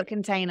 40-foot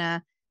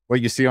container. What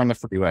you see on the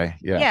freeway.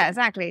 Yeah. Yeah,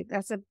 exactly.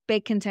 That's a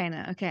big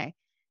container. Okay.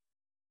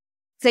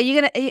 So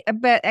you're going to,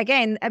 but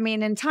again, I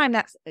mean, in time,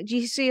 do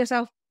you see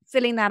yourself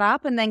filling that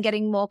up and then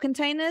getting more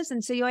containers?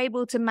 And so you're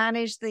able to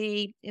manage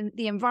the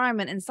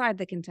environment inside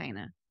the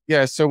container.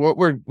 Yeah. So what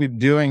we've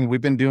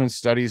been doing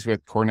studies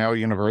with Cornell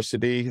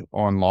University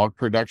on log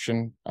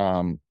production,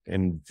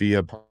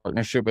 via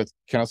partnership with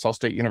Kennesaw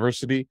State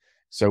University.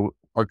 So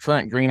our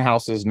current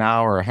greenhouses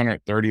now are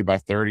 130 by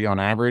 30 on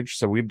average.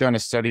 So we've done a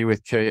study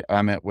with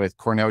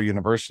Cornell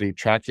University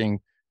tracking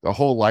the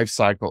whole life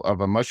cycle of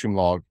a mushroom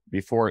log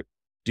before it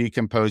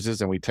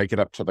decomposes and we take it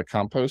up to the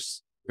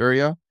compost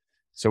area.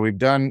 So we've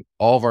done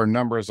all of our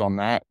numbers on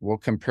that. We'll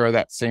compare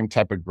that same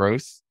type of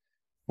growth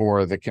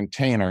for the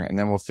container, and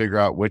then we'll figure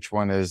out which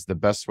one is the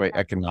best way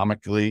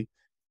economically,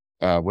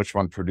 which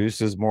one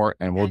produces more.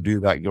 And we'll do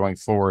that going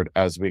forward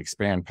as we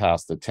expand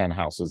past the 10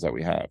 houses that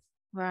we have.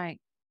 Right.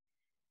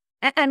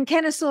 And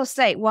Kennesaw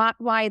State,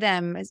 why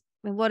them?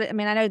 I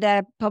know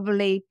they're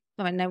probably,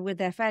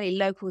 they're fairly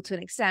local to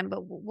an extent,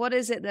 but what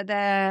is it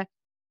that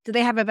do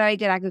they have a very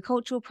good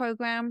agricultural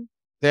program?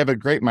 They have a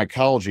great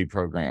mycology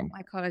program.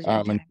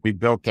 And we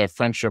built a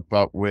friendship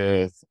up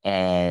with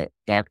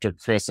Dr.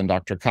 Chris and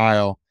Dr.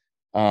 Kyle.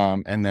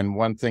 And then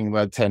one thing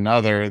led to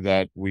another,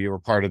 that we were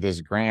part of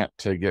this grant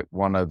to get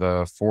one of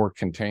the 4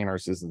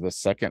 containers. This is the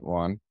second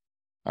one.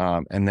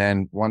 And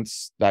then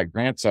once that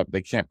grant's up,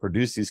 they can't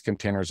produce these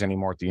containers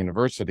anymore at the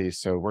university.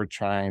 So we're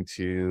trying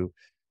to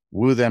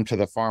woo them to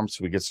the farm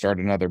so we could start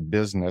another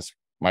business,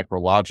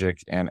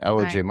 Micrologic and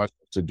Ellijay Mushrooms,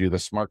 to do the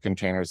smart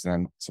containers and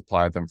then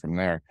supply them from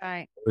there.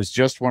 Right. It was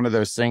just one of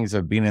those things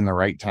of being in the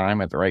right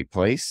time at the right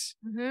place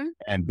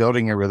and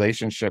building a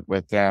relationship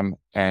with them.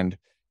 And,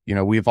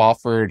 we've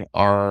offered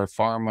our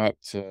farm up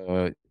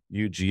to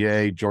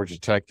UGA, Georgia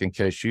Tech, and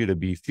KSU to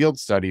be field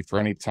study for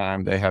any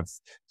time they have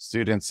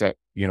students that,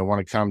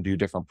 want to come do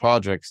different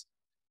projects.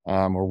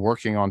 We're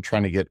working on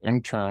trying to get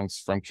interns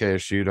from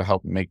KSU to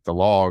help make the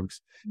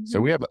logs.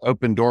 So we have an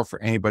open door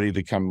for anybody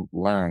to come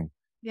learn.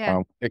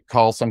 Yeah. Get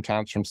calls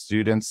sometimes from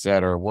students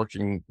that are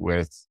working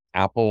with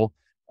Apple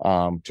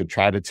to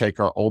try to take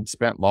our old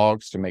spent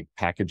logs to make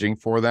packaging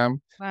for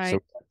them. Right. So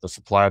to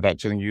supply that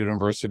to the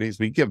universities,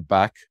 we give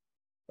back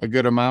a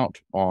good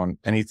amount on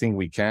anything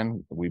we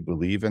can. We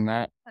believe in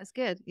that. That's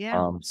good.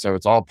 Yeah. So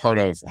it's all part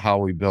of how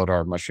we build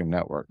our mushroom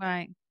network.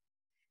 Right.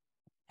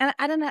 And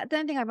I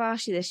don't think I've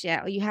asked you this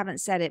yet, or you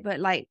haven't said it, but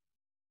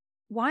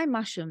why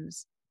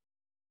mushrooms?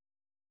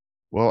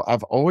 Well,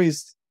 I've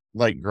always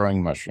liked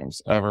growing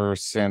mushrooms ever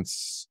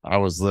since I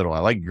was little. I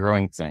like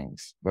growing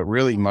things, but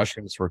really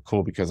mushrooms were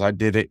cool because I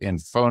did it in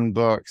phone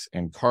books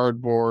and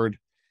cardboard.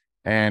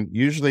 And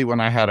usually when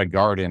I had a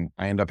garden,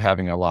 I end up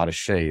having a lot of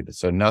shade.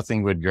 So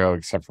nothing would grow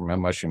except for my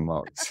mushroom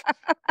logs.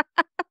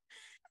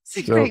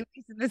 Great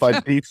reason. By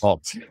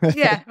default.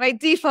 By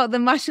default, the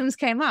mushrooms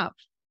came up.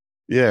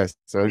 Yes.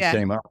 So it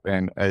came up,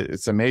 and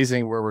it's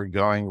amazing where we're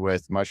going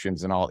with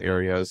mushrooms in all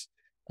areas.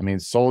 I mean,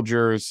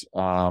 soldiers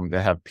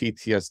that have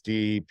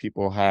PTSD,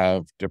 people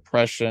have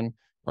depression,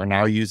 are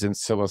now using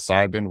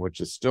psilocybin, which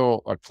is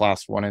still a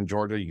class 1 in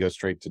Georgia. You go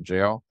straight to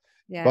jail.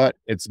 Yeah. But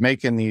it's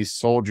making these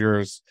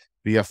soldiers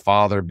be a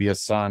father, be a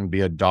son,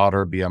 be a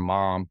daughter, be a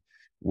mom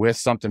with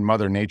something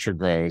Mother Nature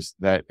grows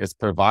that is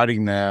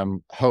providing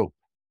them hope.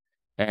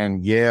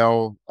 And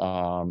Yale,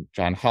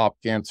 John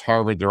Hopkins,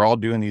 Harvard, they're all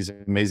doing these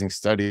amazing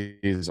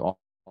studies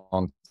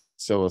on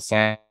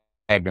psilocybin,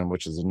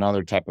 which is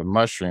another type of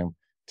mushroom,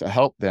 to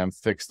help them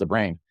fix the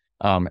brain.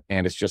 And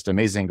it's just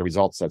amazing the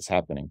results that's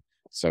happening.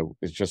 So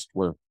it's just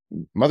where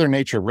Mother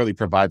Nature really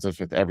provides us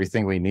with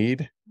everything we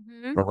need.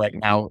 But right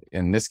now,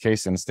 in this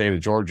case, in the state of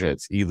Georgia,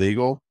 it's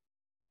illegal.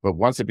 But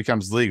once it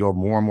becomes legal,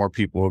 more and more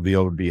people will be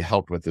able to be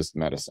helped with this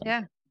medicine.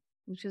 Yeah,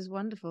 which is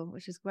wonderful,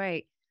 which is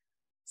great.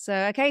 So,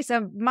 okay,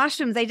 so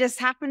mushrooms, they just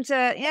happen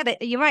to,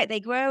 you're right, they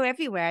grow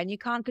everywhere and you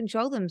can't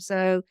control them.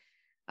 So,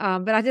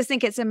 but I just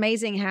think it's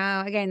amazing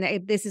how,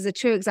 again, this is a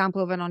true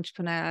example of an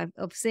entrepreneur,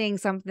 of seeing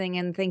something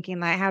and thinking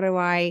like, how do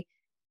I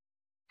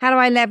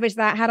leverage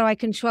that? How do I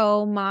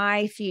control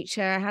my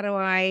future? How do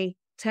I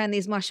turn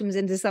these mushrooms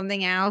into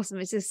something else? And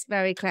it's just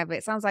very clever.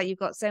 It sounds like you've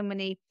got so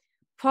many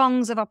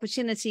prongs of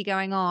opportunity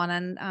going on,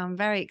 and I'm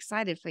very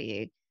excited for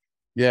you.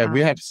 Yeah,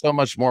 we have so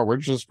much more. We're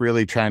just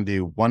really trying to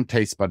do one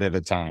taste bud at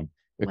a time.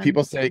 If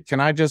people say, can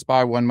I just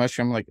buy one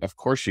mushroom? Like, of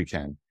course you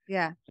can.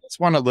 Yeah. Just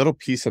want a little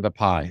piece of the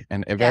pie.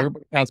 And if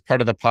everybody has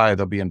part of the pie,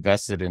 they'll be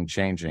invested in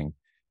changing.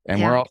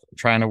 And we're also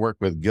trying to work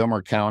with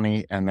Gilmer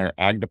County and their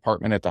ag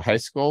department at the high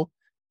school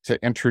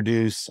to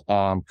introduce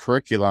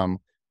curriculum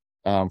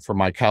for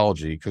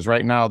mycology. Because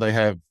right now they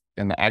have,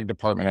 in the ag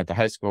department at the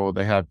high school,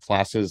 they have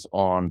classes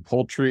on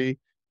poultry,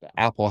 the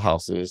apple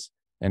houses.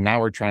 And now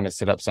we're trying to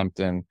set up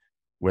something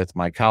with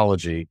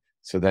mycology,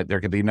 so that there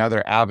could be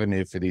another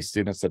avenue for these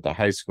students at the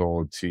high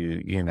school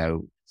to,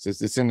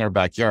 it's in their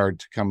backyard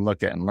to come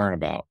look at and learn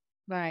about.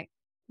 Right.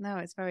 No,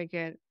 it's very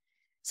good.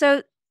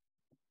 So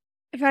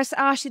if I was to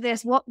ask you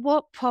this,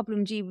 what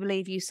problem do you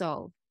believe you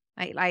solve?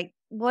 Like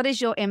what is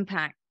your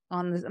impact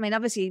on this? I mean,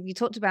 obviously you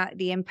talked about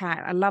the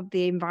impact. I love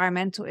the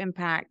environmental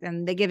impact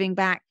and the giving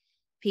back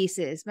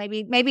pieces.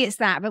 Maybe it's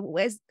that, but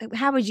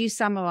how would you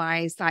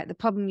summarize like the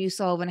problem you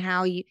solve and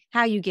how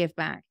you give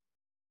back?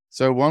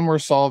 So one we're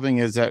solving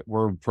is that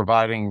we're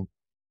providing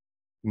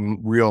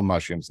real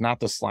mushrooms, not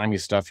the slimy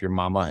stuff your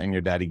mama and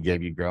your daddy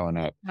gave you growing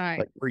up. Right.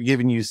 Like, we're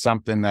giving you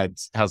something that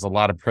has a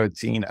lot of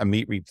protein, a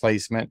meat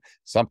replacement,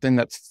 something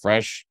that's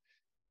fresh.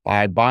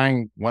 By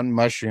buying one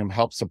mushroom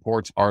helps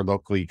support our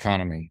local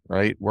economy,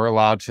 right? We're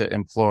allowed to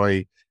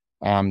employ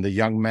the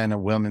young men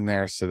and women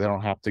there, so they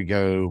don't have to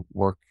go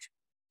work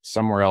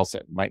somewhere else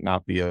that might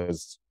not be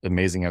as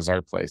amazing as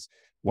our place.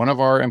 One of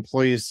our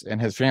employees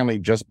and his family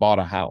just bought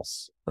a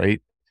house,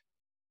 right?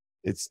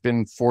 It's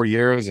been 4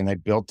 years and they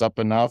built up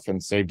enough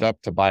and saved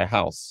up to buy a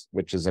house,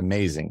 which is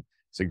amazing.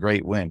 It's a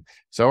great win.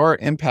 So our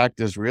impact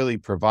is really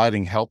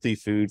providing healthy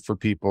food for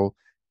people,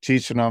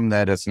 teaching them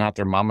that it's not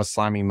their mama's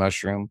slimy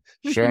mushroom,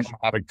 showing them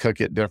how to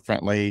cook it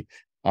differently.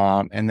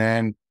 And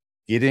then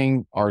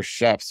getting our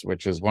chefs,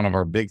 which is one of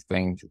our big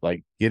things,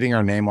 like getting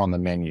our name on the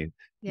menu,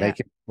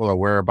 making people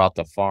aware about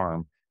the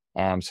farm,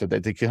 so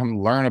that they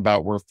can learn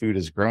about where food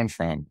is grown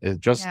from. It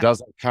just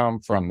doesn't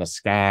come from the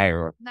sky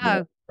or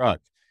the truck.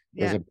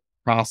 There's a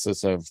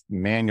process of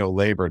manual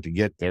labor to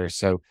get there.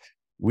 So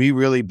we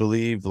really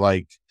believe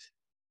like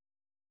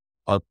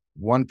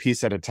one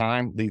piece at a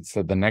time leads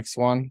to the next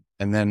one.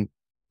 And then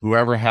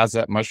whoever has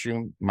that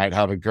mushroom might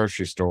have a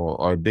grocery store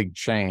or a big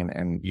chain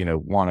and,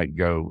 want to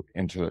go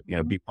into,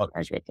 be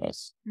partners with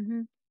us.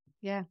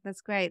 Yeah,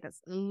 that's great. That's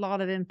a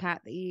lot of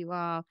impact that you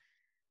are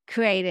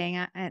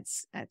creating.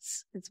 It's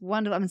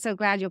wonderful. I'm so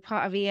glad you're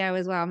part of EO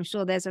as well. I'm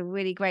sure there's a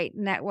really great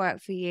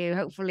network for you,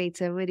 hopefully,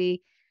 to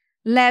really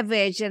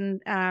leverage and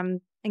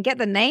get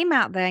the name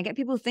out there and get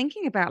people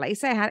thinking about, like you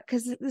say,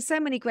 because there's so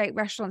many great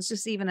restaurants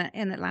just even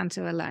in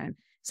Atlanta alone,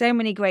 so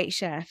many great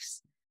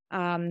chefs,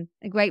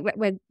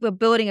 we're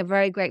building a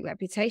very great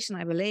reputation,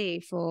 I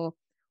believe, for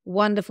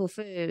wonderful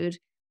food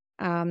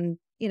in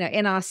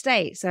our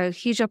state. So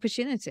huge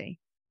opportunity.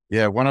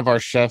 Yeah, one of our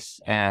chefs,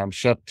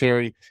 Chef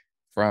Terry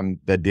from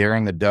the Deer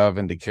and the Dove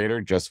in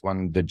Decatur, just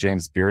won the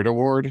James Beard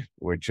Award,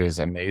 which is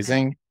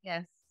amazing.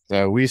 Yes.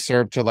 So we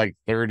serve to like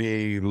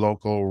 30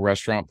 local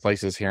restaurant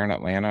places here in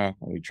Atlanta.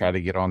 We try to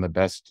get on the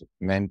best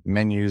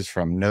menus,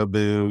 from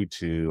Nobu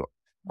to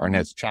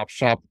Arnett's Chop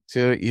Shop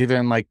to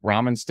even like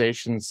ramen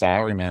stations,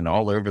 Salaryman,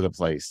 all over the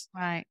place.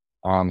 Right.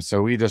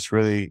 So we just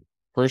really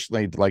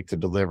personally like to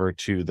deliver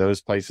to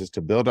those places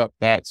to build up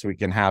that, so we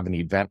can have an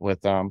event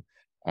with them.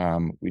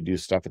 We do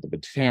stuff at the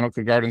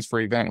Botanical Gardens for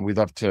event, and we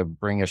love to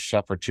bring a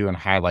chef or two and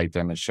highlight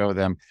them and show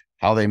them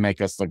how they make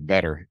us look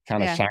better,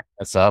 kind of shack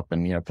us up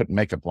and, put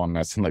makeup on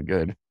us and look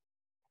good.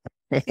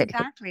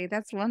 Exactly.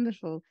 That's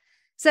wonderful.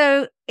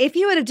 So if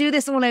you were to do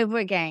this all over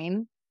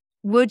again,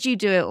 would you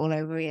do it all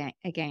over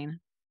again?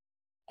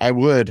 I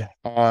would.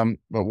 But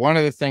one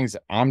of the things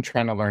I'm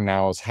trying to learn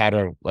now is how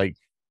to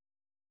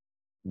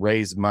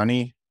raise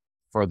money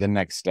for the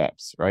next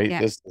steps, right? Yeah.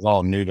 This is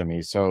all new to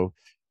me. So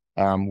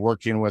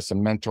working with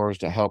some mentors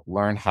to help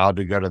learn how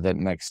to go to that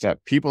next step.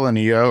 People in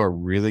EO are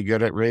really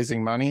good at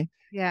raising money.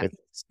 Yeah. It's a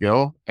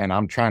skill, and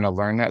I'm trying to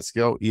learn that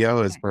skill.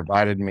 EO has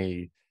provided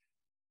me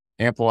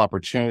ample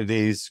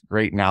opportunities,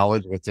 great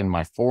knowledge within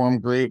my forum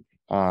group,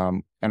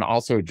 and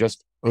also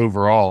just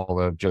overall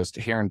of just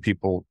hearing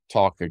people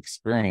talk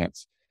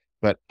experience.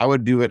 But I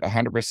would do it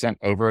 100%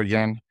 over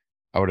again.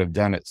 I would have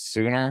done it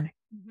sooner.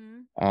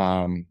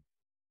 And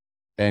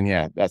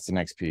yeah, that's the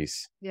next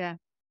piece. Yeah.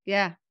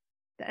 Yeah.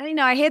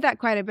 I hear that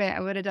quite a bit. I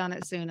would have done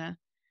it sooner.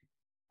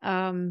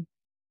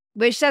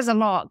 Which says a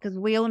lot, because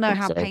we all know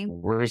how painful.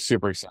 We're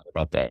super excited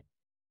about that.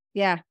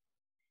 Yeah.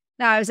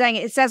 No, I was saying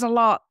it says a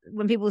lot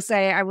when people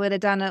say I would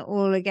have done it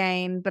all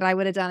again, but I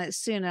would have done it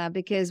sooner,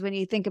 because when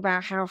you think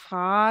about how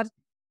hard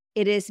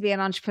it is to be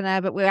an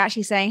entrepreneur, but we're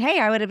actually saying, hey,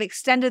 I would have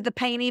extended the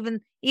pain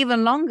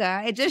even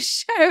longer. It just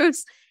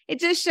shows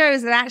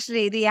that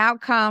actually the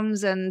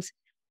outcomes, and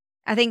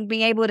I think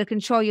being able to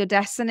control your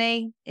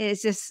destiny it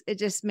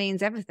just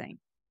means everything.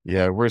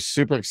 Yeah, we're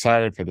super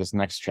excited for this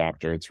next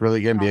chapter. It's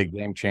really going to be a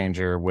game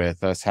changer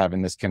with us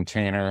having this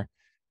container,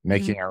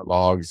 making our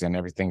logs, and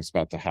everything's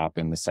about to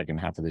happen the second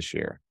half of this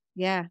year.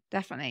 Yeah,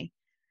 definitely.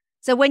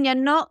 So when you're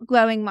not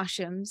growing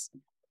mushrooms,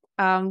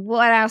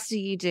 what else do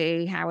you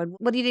do, Howard?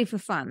 What do you do for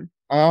fun?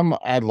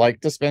 I'd like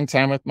to spend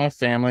time with my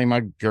family, my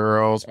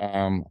girls.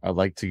 I'd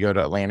like to go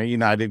to Atlanta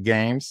United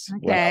games.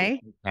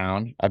 Okay.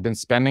 I've been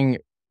spending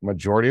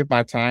majority of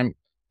my time.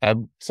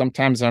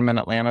 Sometimes I'm in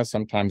Atlanta,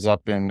 sometimes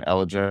up in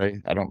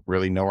Ellijay. I don't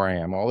really know where I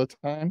am all the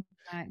time,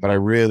 but I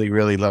really,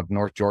 really love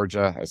North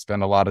Georgia. I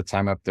spend a lot of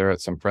time up there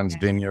at some friends'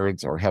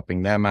 vineyards or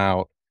helping them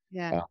out.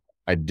 Yeah.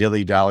 I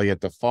dilly-dally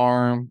at the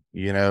farm,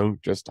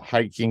 just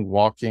hiking,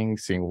 walking,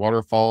 seeing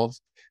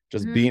waterfalls,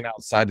 just being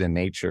outside in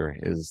nature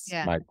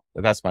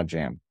that's my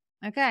jam.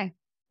 Okay.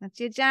 That's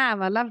your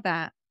jam. I love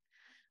that.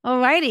 All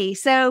righty.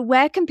 So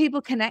where can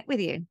people connect with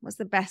you? What's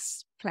the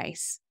best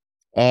place?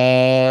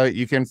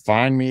 You can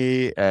find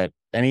me on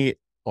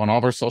all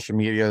of our social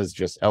media is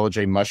just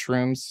Ellijay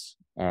Mushrooms,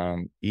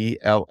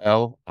 ELLIJAY,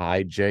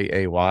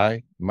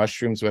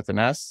 mushrooms with an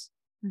S.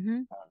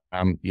 The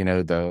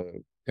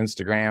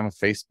Instagram,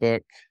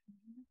 Facebook,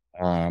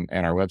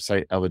 and our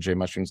website,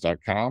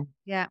 ellijaymushrooms.com.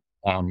 Yeah.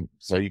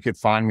 So you could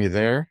find me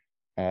there.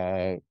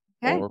 Or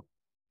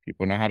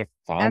people know how to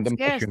find the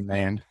Mushroom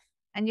Man.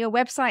 And your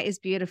website is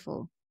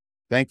beautiful.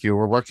 Thank you.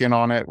 We're working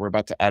on it. We're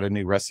about to add a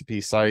new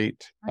recipe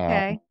site.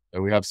 Okay.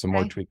 So we have some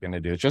more tweaking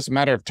to do. It's just a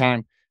matter of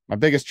time. My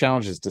biggest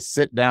challenge is to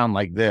sit down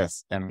like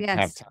this and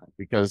have time,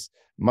 because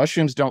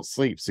mushrooms don't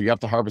sleep. So you have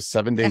to harvest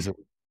 7 days a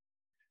week.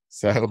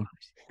 So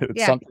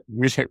it's something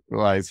we didn't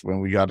realize when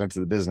we got into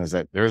the business,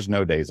 that there's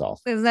no days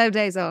off. There's no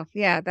days off.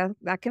 Yeah,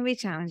 that can be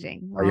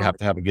challenging. Or you have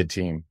to have a good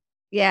team.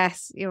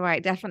 Yes, you're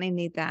right. Definitely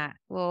need that.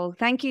 Well,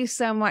 thank you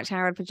so much,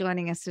 Howard, for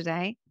joining us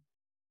today.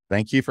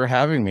 Thank you for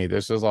having me.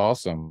 This was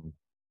awesome.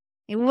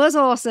 It was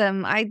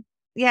awesome.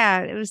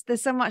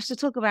 There's so much to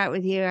talk about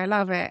with you. I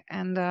love it.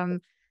 And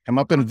come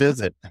up and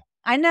visit.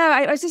 I know.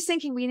 I was just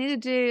thinking we need to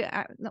do,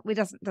 it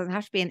doesn't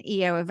have to be an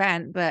EO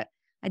event, but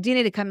I do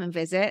need to come and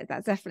visit.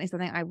 That's definitely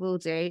something I will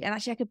do. And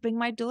actually I could bring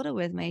my daughter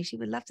with me. She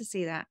would love to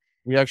see that.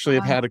 We actually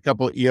have had a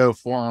couple of EO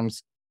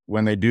forums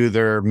when they do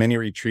their mini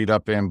retreat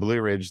up in Blue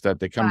Ridge, that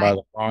they come by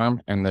the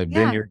farm, and the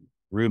vineyard,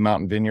 Rue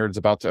Mountain Vineyard's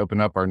about to open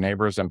up, our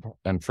neighbors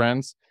and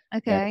friends.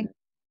 Okay.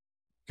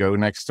 Go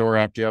next door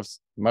after you have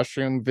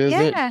mushroom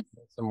visit,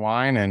 some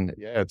wine, and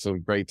it's a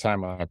great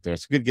time out there.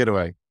 It's a good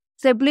getaway.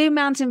 So Blue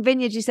Mountain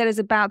Vineyard, you said, is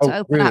about to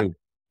open up.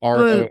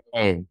 ROO,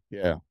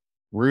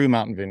 Rue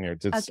Mountain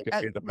Vineyards. It's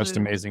the most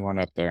amazing one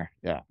up there.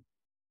 Yeah.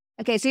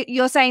 Okay, so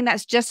you're saying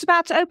that's just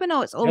about to open,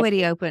 or it's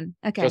already open?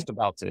 Okay. Just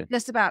about to.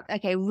 Just about.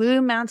 Okay, Rue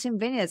Mountain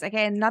Vineyards.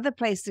 Okay, another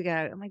place to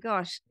go. Oh my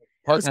gosh.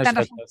 Partners with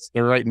us.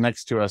 They're right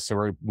next to us,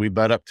 so we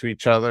butt up to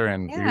each other,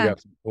 and we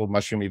got some cool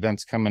mushroom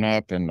events coming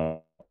up, and a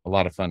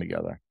lot of fun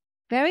together.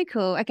 Very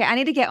cool. Okay, I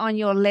need to get on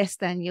your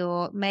list then,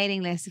 your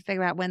mailing list, to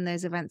figure out when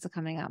those events are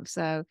coming up.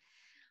 So,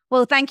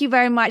 well, thank you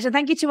very much. And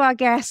thank you to our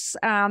guests.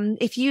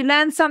 If you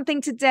learned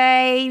something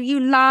today, you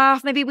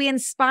laughed, maybe we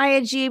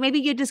inspired you, maybe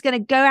you're just going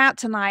to go out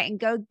tonight and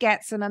go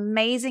get some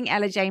amazing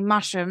Ellijay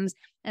mushrooms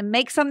and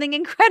make something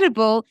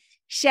incredible,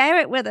 share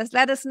it with us.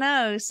 Let us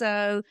know.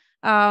 So,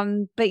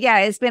 but yeah,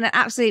 it's been an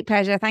absolute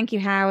pleasure. Thank you,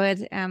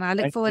 Howard. And I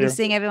look forward to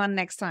seeing everyone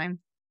next time.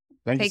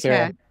 Take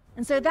care.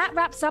 And so that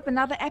wraps up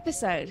another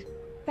episode.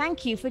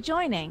 Thank you for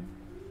joining.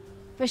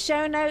 For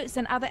show notes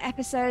and other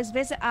episodes,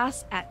 visit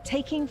us at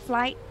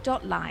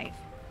takingflight.live.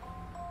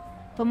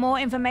 For more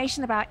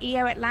information about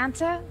EO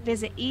Atlanta,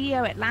 visit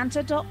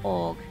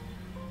eoatlanta.org.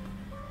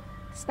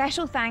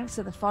 Special thanks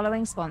to the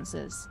following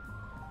sponsors: